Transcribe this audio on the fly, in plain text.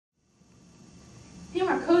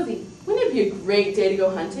Markosie, wouldn't it be a great day to go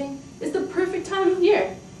hunting? It's the perfect time of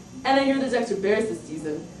year. And I hear there's extra bears this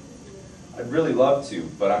season. I'd really love to,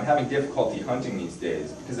 but I'm having difficulty hunting these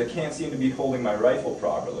days because I can't seem to be holding my rifle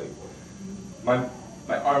properly. My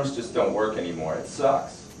arms just don't work anymore. It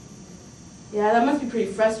sucks. Yeah, that must be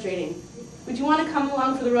pretty frustrating. Would you want to come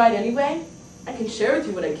along for the ride anyway? I can share with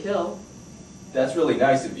you what I kill. That's really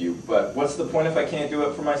nice of you, but what's the point if I can't do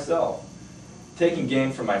it for myself? Taking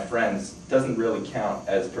game from my friends doesn't really count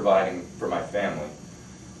as providing for my family.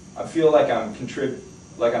 I feel like I'm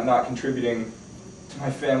not contributing to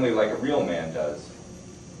my family like a real man does.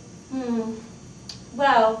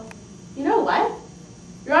 Well, you know what?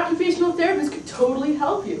 Your occupational therapist could totally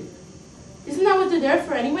help you. Isn't that what they're there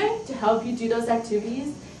for anyway? To help you do those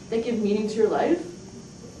activities that give meaning to your life?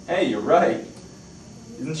 Hey, you're right.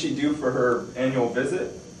 Isn't she due for her annual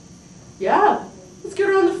visit? Yeah. Let's get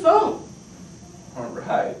her on the phone. All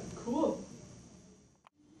right. Cool.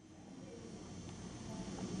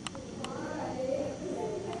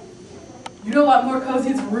 You know what,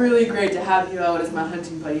 Markosie? It's really great to have you out as my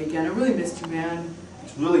hunting buddy again. I really missed you, man.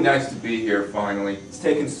 It's really nice to be here finally. It's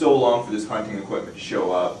taken so long for this hunting equipment to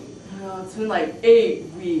show up. Oh, it's been like 8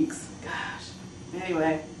 weeks. Gosh.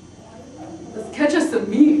 Anyway, let's catch us some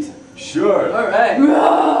meat. Sure. All right.